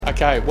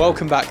Okay,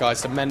 welcome back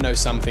guys to Men Know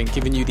Something,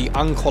 giving you the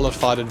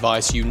unqualified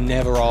advice you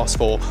never ask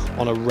for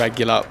on a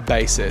regular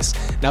basis.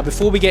 Now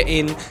before we get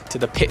into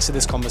the pits of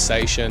this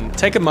conversation,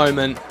 take a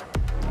moment,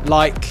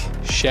 like,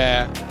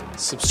 share,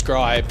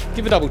 subscribe,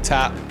 give a double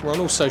tap. We're on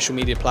all social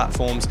media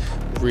platforms.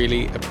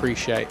 Really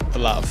appreciate the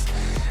love.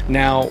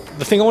 Now,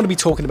 the thing I want to be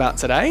talking about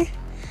today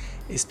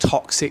is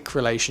toxic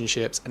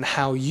relationships and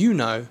how you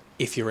know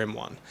if you're in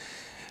one.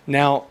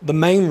 Now, the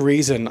main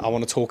reason I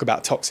want to talk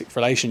about toxic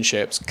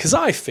relationships, because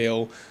I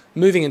feel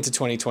moving into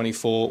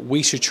 2024,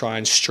 we should try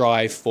and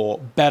strive for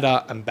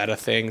better and better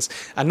things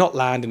and not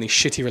land in these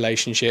shitty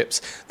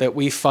relationships that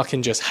we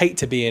fucking just hate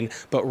to be in,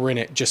 but we're in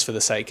it just for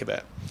the sake of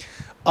it.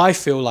 I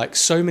feel like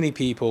so many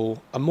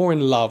people are more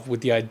in love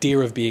with the idea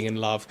of being in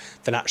love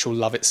than actual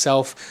love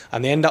itself,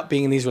 and they end up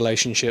being in these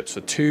relationships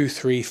for 2,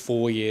 3,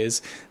 4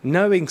 years,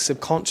 knowing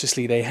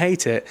subconsciously they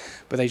hate it,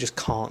 but they just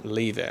can't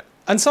leave it.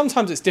 And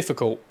sometimes it's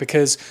difficult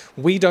because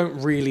we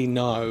don't really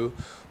know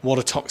what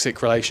a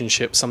toxic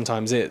relationship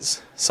sometimes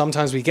is.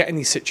 Sometimes we get in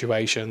these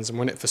situations and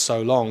we're in it for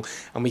so long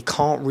and we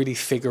can't really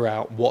figure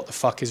out what the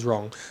fuck is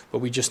wrong, but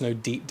we just know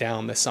deep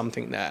down there's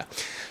something there.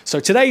 So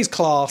today's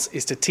class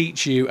is to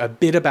teach you a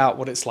bit about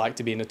what it's like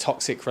to be in a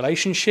toxic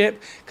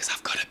relationship, because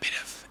I've got a bit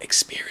of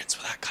experience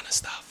with that kind of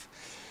stuff.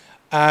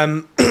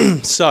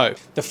 So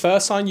the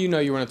first sign you know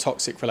you're in a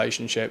toxic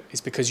relationship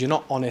is because you're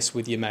not honest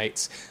with your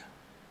mates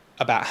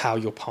about how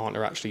your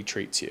partner actually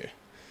treats you.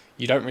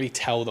 You don't really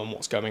tell them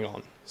what's going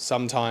on.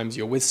 Sometimes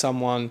you're with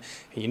someone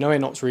and you know they're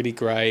not really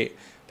great.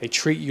 They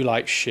treat you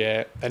like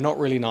shit. They're not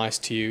really nice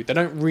to you. They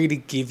don't really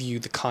give you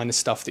the kind of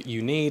stuff that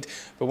you need.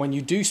 But when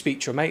you do speak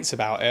to your mates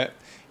about it,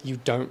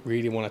 you don't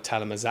really want to tell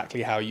them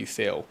exactly how you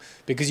feel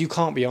because you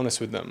can't be honest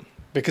with them.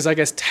 Because I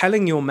guess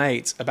telling your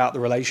mates about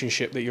the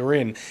relationship that you're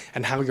in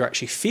and how you're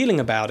actually feeling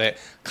about it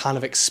kind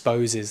of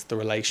exposes the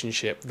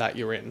relationship that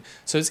you're in.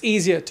 So it's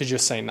easier to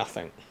just say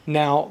nothing.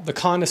 Now, the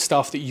kind of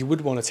stuff that you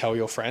would want to tell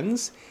your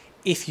friends,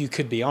 if you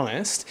could be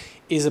honest,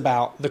 is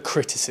about the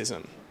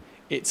criticism.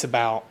 It's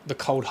about the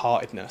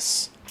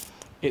cold-heartedness.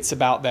 It's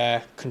about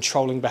their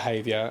controlling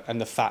behavior and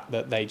the fact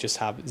that they just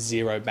have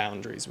zero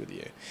boundaries with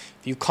you.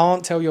 If you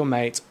can't tell your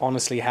mates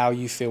honestly how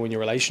you feel in your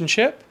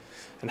relationship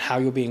and how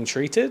you're being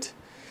treated,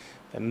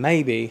 then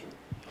maybe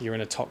you're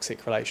in a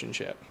toxic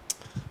relationship.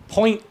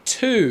 Point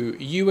 2,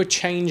 you are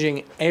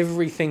changing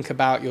everything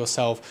about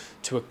yourself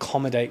to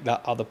accommodate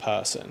that other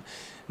person.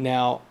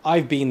 Now,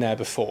 I've been there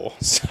before,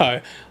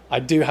 so I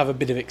do have a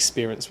bit of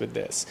experience with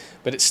this,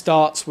 but it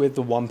starts with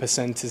the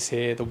 1%ers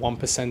here, the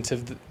 1%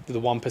 of the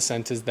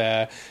 1%ers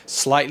there,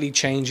 slightly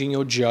changing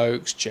your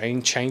jokes,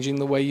 changing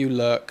the way you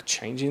look,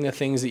 changing the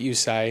things that you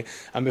say,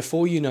 and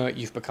before you know it,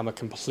 you've become a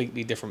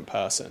completely different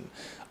person.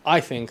 I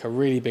think a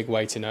really big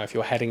way to know if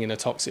you're heading in a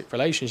toxic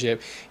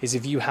relationship is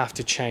if you have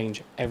to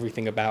change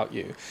everything about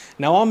you.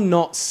 Now, I'm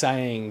not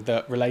saying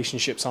that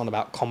relationships aren't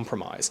about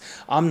compromise.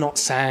 I'm not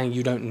saying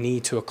you don't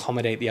need to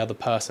accommodate the other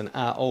person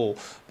at all.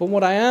 But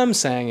what I am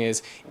saying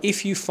is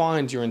if you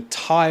find your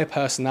entire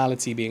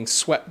personality being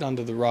swept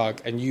under the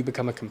rug and you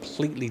become a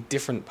completely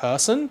different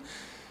person,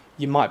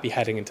 you might be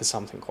heading into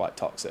something quite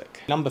toxic.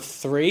 Number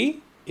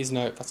 3 is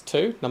no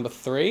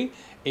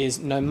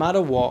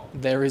matter what,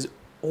 there is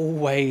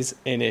always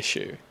an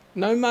issue.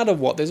 No matter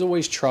what, there's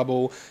always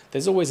trouble,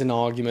 there's always an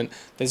argument,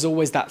 there's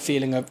always that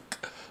feeling of,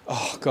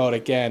 oh God,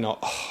 again, or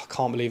oh, I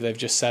can't believe they've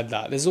just said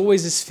that. There's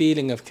always this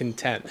feeling of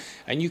contempt,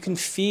 and you can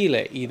feel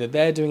it, either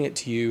they're doing it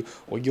to you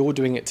or you're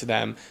doing it to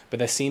them, but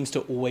there seems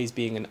to always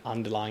being an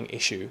underlying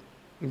issue.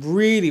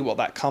 Really what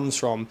that comes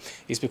from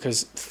is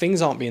because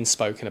things aren't being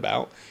spoken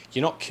about.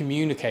 You're not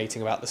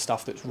communicating about the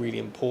stuff that's really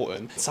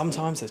important.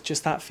 Sometimes there's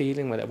just that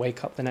feeling where they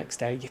wake up the next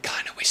day, you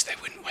kind of wish they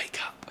wouldn't wake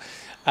up.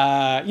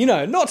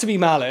 Not to be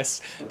malice,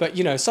 but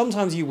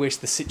sometimes you wish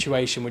the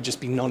situation would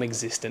just be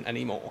non-existent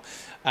anymore,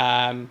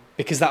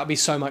 because that would be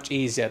so much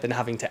easier than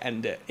having to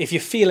end it. If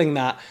you're feeling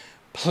that,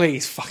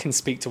 please fucking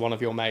speak to one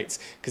of your mates,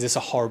 because it's a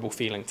horrible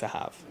feeling to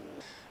have.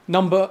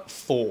 Number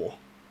 4.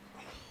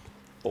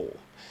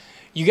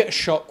 You get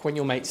shocked when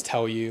your mates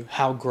tell you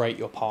how great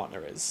your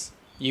partner is.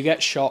 You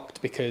get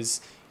shocked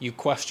because you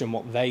question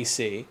what they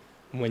see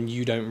when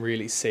you don't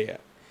really see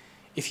it.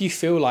 If you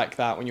feel like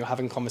that when you're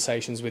having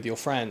conversations with your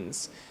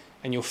friends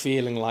and you're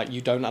feeling like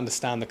you don't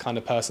understand the kind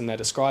of person they're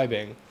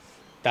describing,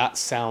 that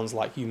sounds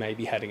like you may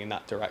be heading in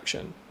that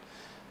direction.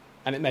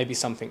 And it may be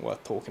something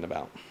worth talking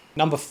about.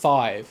 Number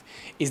 5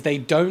 is they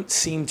don't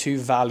seem to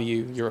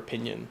value your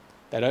opinion.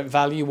 They don't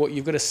value what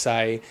you've got to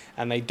say,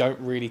 and they don't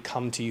really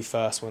come to you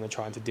first when they're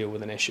trying to deal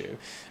with an issue.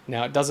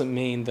 Now, it doesn't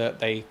mean that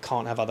they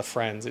can't have other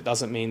friends. It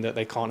doesn't mean that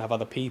they can't have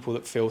other people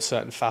that feel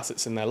certain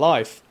facets in their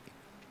life.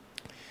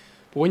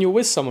 But when you're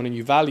with someone and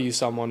you value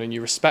someone and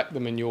you respect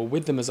them and you're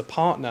with them as a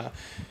partner,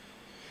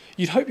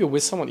 you'd hope you're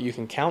with someone that you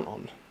can count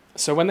on.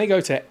 So when they go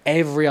to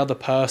every other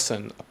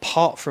person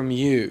apart from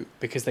you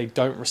because they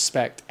don't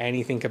respect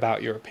anything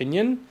about your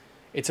opinion,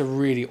 it's a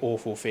really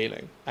awful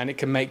feeling and it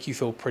can make you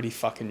feel pretty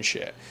fucking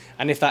shit.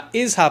 And if that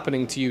is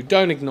happening to you,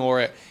 don't ignore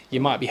it.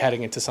 You might be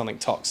heading into something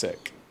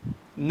toxic.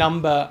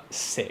 Number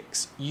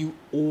 6, you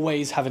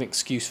always have an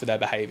excuse for their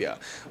behavior.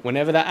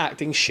 Whenever they're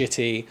acting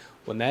shitty,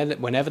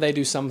 whenever they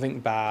do something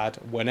bad,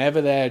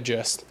 whenever they're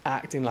just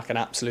acting like an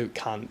absolute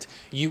cunt,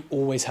 you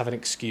always have an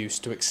excuse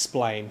to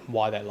explain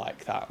why they're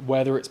like that.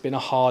 Whether it's been a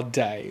hard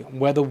day,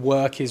 whether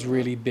work is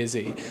really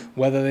busy,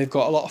 whether they've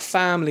got a lot of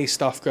family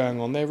stuff going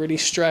on, they're really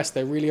stressed,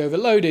 they're really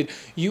overloaded,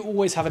 you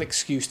always have an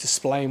excuse to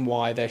explain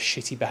why their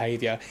shitty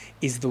behavior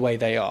is the way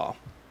they are.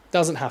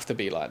 Doesn't have to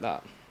be like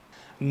that.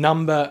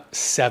 Number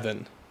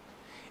 7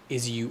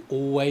 is you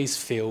always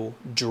feel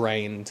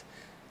drained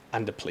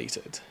and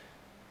depleted.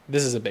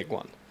 This is a big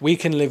one. We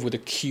can live with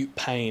acute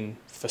pain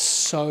for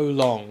so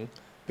long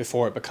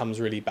before it becomes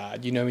really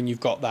bad. You know, when you've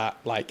got that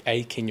like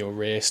ache in your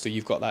wrist or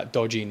you've got that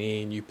dodgy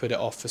knee and you put it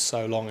off for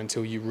so long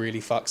until you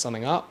really fuck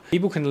something up.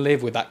 People can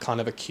live with that kind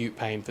of acute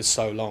pain for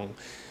so long.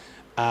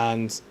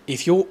 And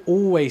if you're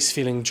always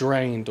feeling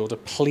drained or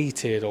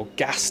depleted or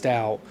gassed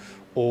out,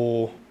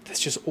 or there's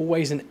just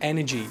always an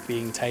energy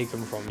being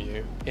taken from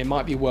you, it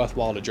might be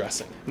worthwhile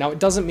addressing. Now, it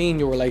doesn't mean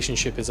your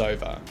relationship is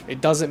over. It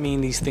doesn't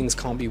mean these things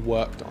can't be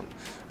worked on.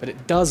 But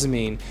it does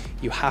mean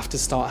you have to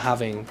start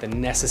having the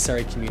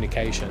necessary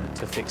communication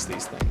to fix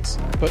these things.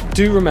 But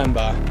do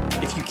remember,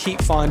 if you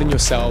keep finding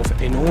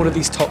yourself in all of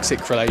these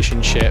toxic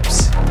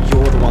relationships,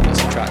 you're the one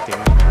that's attracting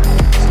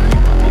them.